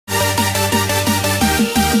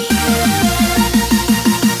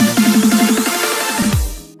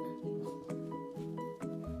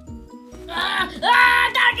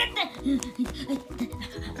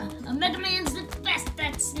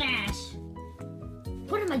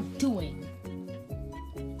am I doing?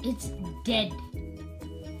 It's dead.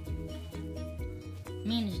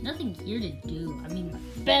 Man, there's nothing here to do. I mean, my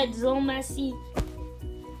bed's all messy.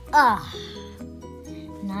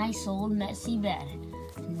 Nice old messy bed.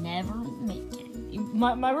 Never make it.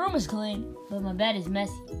 My room is clean, but my bed is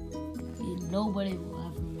messy. Nobody will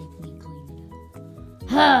ever make me clean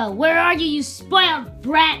it up. Where are you, you spoiled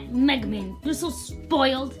brat, Mega Man? You're so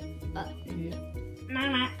spoiled.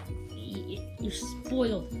 Nah. You're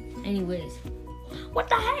spoiled. Anyways, what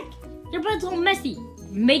the heck? Your bed's all messy.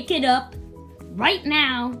 Make it up right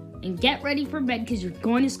now and get ready for bed because you're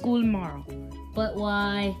going to school tomorrow. But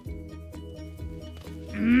why?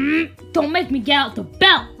 Don't make me get out the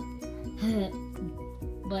belt.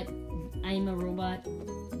 But I'm a robot.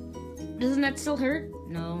 Doesn't that still hurt?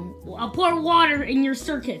 No. Well, I'll pour water in your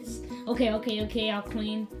circuits. Okay, I'll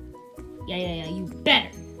clean. Yeah, you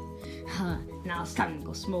better. Now it's time to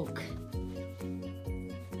go smoke.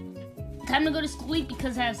 Time to go to sleep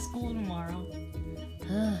because I have school tomorrow.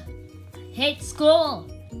 I hate school.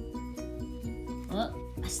 Well,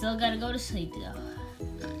 I still gotta go to sleep though.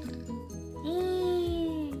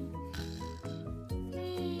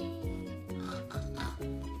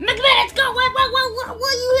 Let's go! What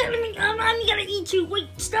are you hitting me? I'm gonna eat you. Wait,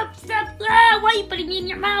 stop. Why are you putting me in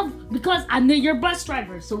your mouth? Because I'm your bus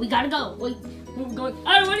driver, so we gotta go. Wait, we're going.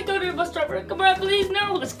 I don't want to go to your bus driver. Come on, please,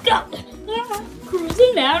 no. Let's go.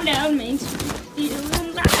 Cruising down Main Street.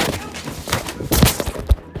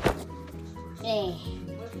 Hey,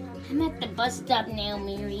 I'm at the bus stop now,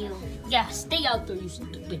 Mario. Yeah, stay out there, you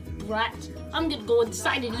stupid brat. I'm gonna go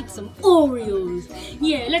inside and eat some Oreos.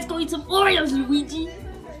 Yeah, let's go eat some Oreos, Luigi.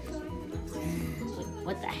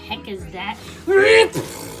 What the heck is that?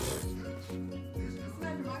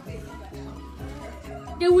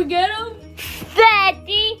 Did we get him?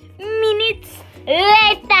 30 minutes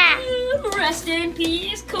later. Rest in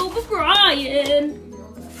peace, Kobe Bryant.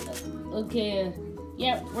 Okay,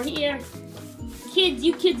 yeah, we're here. Kids,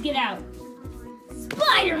 you kids get out.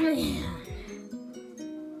 Spider-Man.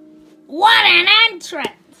 What an entrance.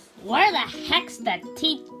 Where the heck's the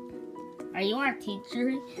teacher? Are you our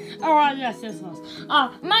teacher? Oh, yes.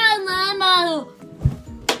 My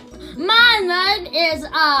name is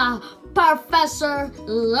Professor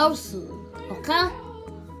Losu. Okay?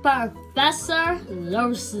 Professor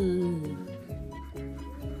Losu.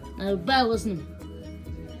 Now, better listen.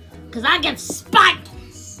 Because I get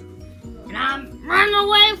spikes. And I'm running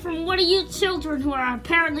away from one of you children who are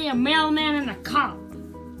apparently a mailman and a cop.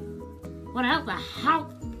 What the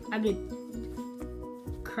hell? I mean,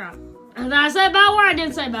 crap. Did I say a bad word? I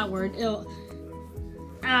didn't say a bad word.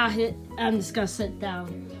 I'm just gonna sit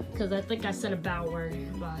down because I think I said a bad word.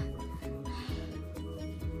 But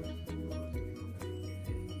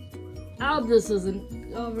I hope this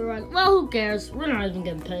isn't overrun. Well, who cares? We're not even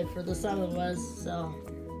getting paid for this otherwise. So,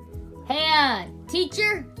 hey,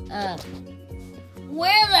 teacher.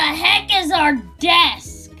 Where the heck is our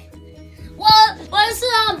desk? Well,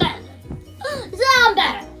 sound better. Sound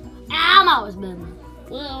better. I'm always been.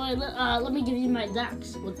 Wait, let me give you my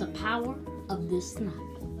ducks with the power of this snap.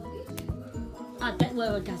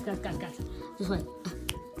 Wait, guys. Just wait.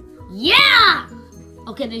 Yeah!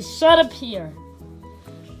 Okay, they shut up here.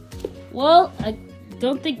 Well, I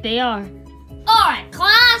don't think they are. Alright,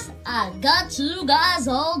 class, I got you guys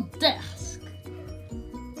all desk.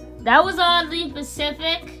 That was oddly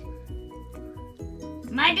specific.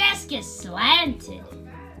 My desk is slanted.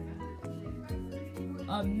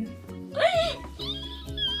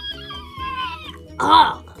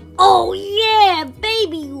 Oh yeah,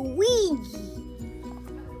 baby Luigi.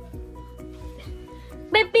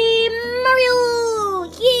 Baby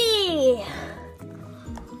Mario, yeah.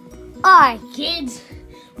 Alright kids,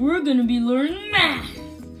 we're gonna be learning math.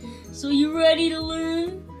 So you ready to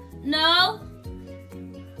learn? No?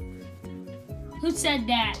 Who said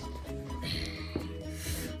that?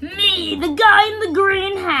 Me, the guy in the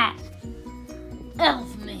green hat.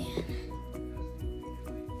 Elf man.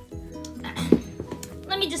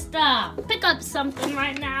 Let me just pick up something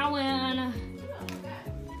right now and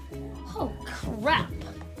oh crap,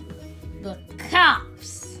 the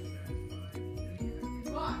cops.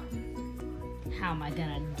 How am I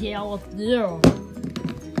gonna deal with you?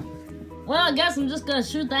 Well, I guess I'm just gonna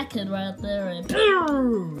shoot that kid right there and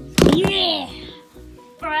yeah,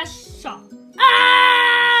 fresh shot.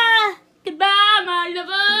 Goodbye, my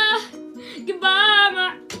lover. Goodbye,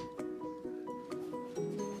 my.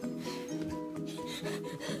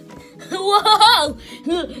 Whoa!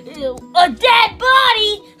 A dead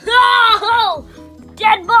body! Oh!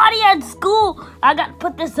 Dead body at school! I gotta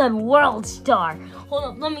put this on World Star. Hold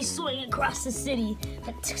up, let me swing across the city.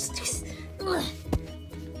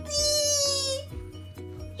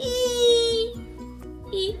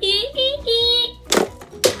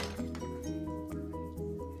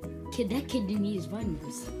 kid. That kid didn't eat his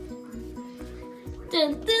vitamins.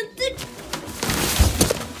 Dun, dun, dun.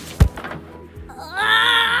 I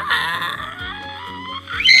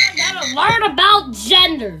gotta learn about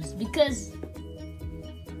genders because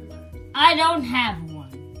I don't have one.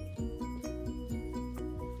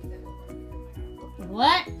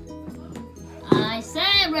 What? I said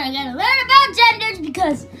I gotta learn about genders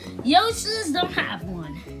because Yoshis don't have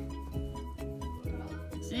one.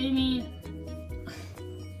 So you mean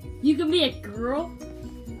you can be a girl?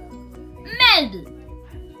 Maybe.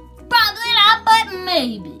 Probably not, but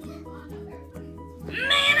maybe.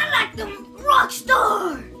 Man, I like them rock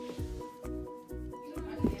star.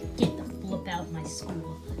 Get the flip out of my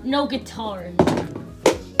school. No guitar in there.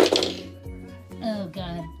 Oh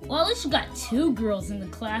god. Well, at least we got 2 girls in the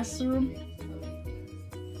classroom.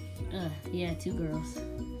 Yeah, 2 girls.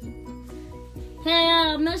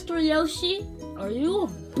 Hey, Mr. Yoshi, are you a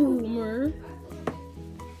boomer?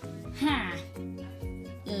 Ha.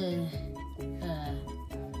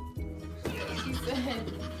 She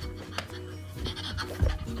said.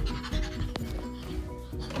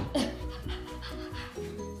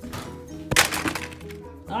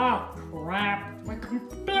 Oh crap, my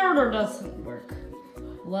computer doesn't work.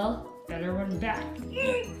 Well, better run back.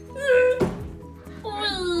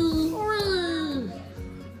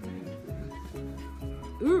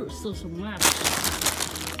 Ooh, social math.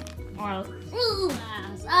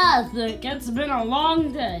 I think it's been a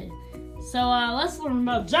long day. So let's learn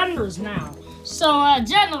about genders now. So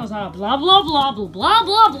genders are blah blah blah blah blah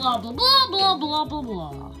blah blah blah blah blah blah blah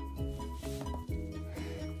blah.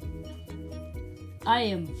 I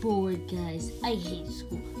am bored, guys. I hate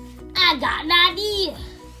school. I got an idea.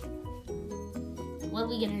 What are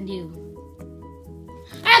we gonna do?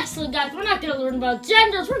 Actually, guys, we're not gonna learn about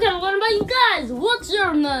genders. We're gonna learn about you guys. What's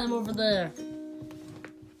your name over there?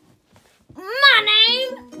 My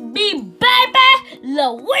name be Baby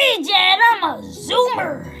Luigi, and I'm a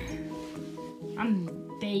Zoomer. I'm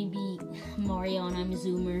Baby Mario, and I'm a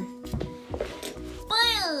Zoomer.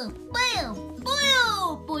 Boy, boy,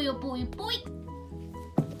 boy, boy, boy, boy.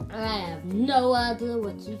 I have no idea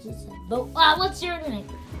what you just said. But what's your name?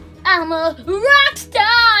 I'm a rock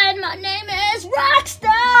star, and my name is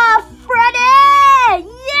Rockstar Freddy!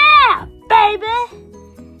 Yeah, baby!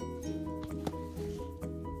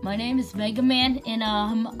 My name is Mega Man, and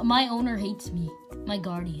my owner hates me. My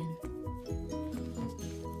guardian.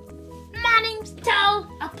 My name's Toad,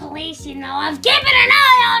 a police, you know. I'm keeping an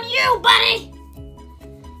eye on you, buddy!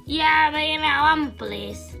 Yeah, but you know, I'm a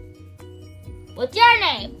police. What's your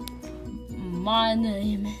name? My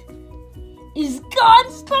name is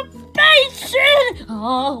Constipation!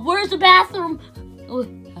 Oh, where's the bathroom? Oh, I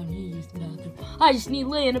need to use the bathroom. I just need to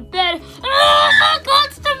lay in a bed. Ah,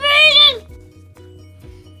 constipation!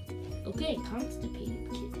 Okay, constipated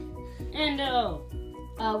kid. And,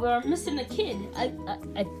 we're missing a kid. I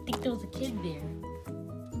think there was a kid there.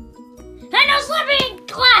 I know slipping in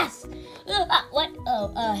class! What?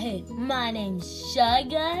 Oh, hey, my name's Shy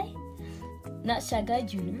Guy. Not Shy Guy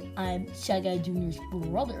Jr. I'm Shy Guy Jr.'s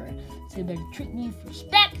brother. So you better treat me with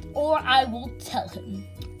respect or I will tell him.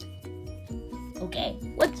 Okay,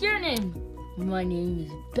 what's your name? My name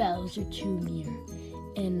is Bowser Jr.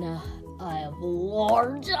 And I have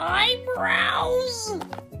large eyebrows.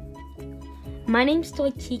 My name's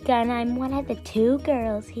Toy Chica and I'm one of the 2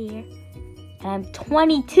 girls here. And I'm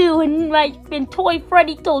 22 and Toy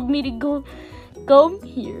Freddy told me to go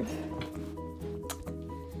here.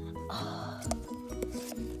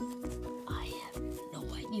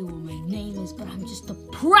 What my name is, but I'm just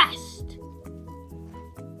depressed.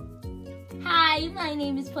 Hi, my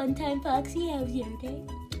name is Funtime Foxy. How's your day?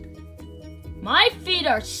 My feet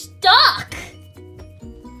are stuck.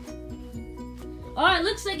 Alright,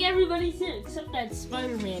 looks like everybody's here except that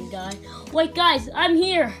Spider-Man guy. Wait, guys, I'm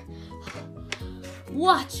here.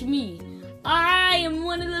 Watch me. I am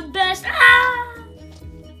one of the best.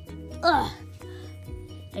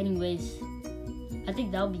 Anyways, I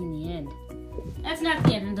think that'll be in the end. That's not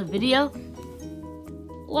the end of the video.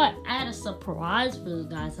 What? I had a surprise for you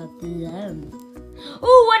guys at the end.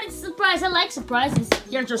 Ooh, what is a surprise? I like surprises.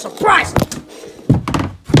 Here's your surprise! Did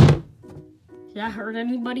that hurt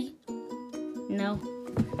anybody? No?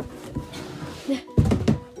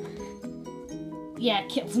 Yeah, it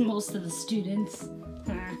kills most of the students.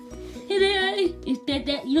 Hey,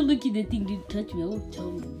 you're looking at the thing to touch me. I won't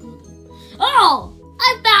tell you. Oh!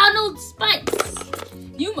 I found old spikes!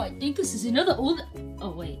 You might think this is another old...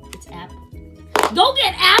 Oh, wait. It's Apple. Go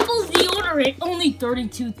get Apple's deodorant. Only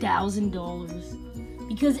 $32,000.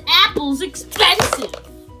 Because Apple's expensive.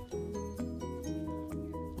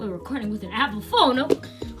 We're recording with an Apple phone. Oh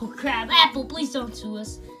crap. Apple, please don't sue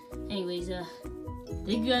us. Anyways,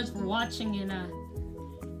 thank you guys for watching, and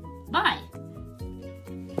bye.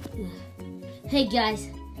 Hey guys,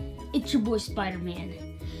 it's your boy Spider-Man.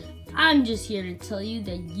 I'm just here to tell you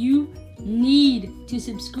that you need to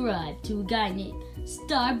subscribe to a guy named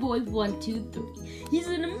Starboy123. He's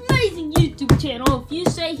an amazing YouTube channel. If you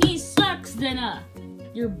say he sucks, then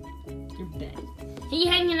you're bad. Hey, you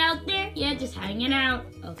hanging out there? Yeah, just hanging out.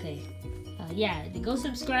 Okay. Yeah, go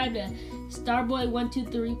subscribe to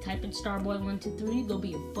Starboy123. Type in Starboy123. There'll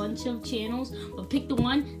be a bunch of channels, but pick the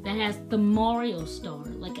one that has the Mario star,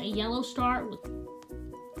 like a yellow star with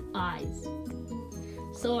eyes.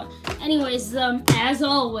 So, anyways, as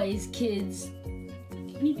always, kids,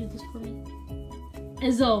 can you do this for me?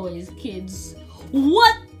 As always, kids,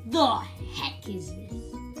 what the heck is this?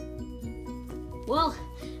 Well,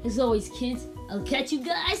 as always, kids, I'll catch you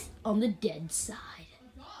guys on the dead side.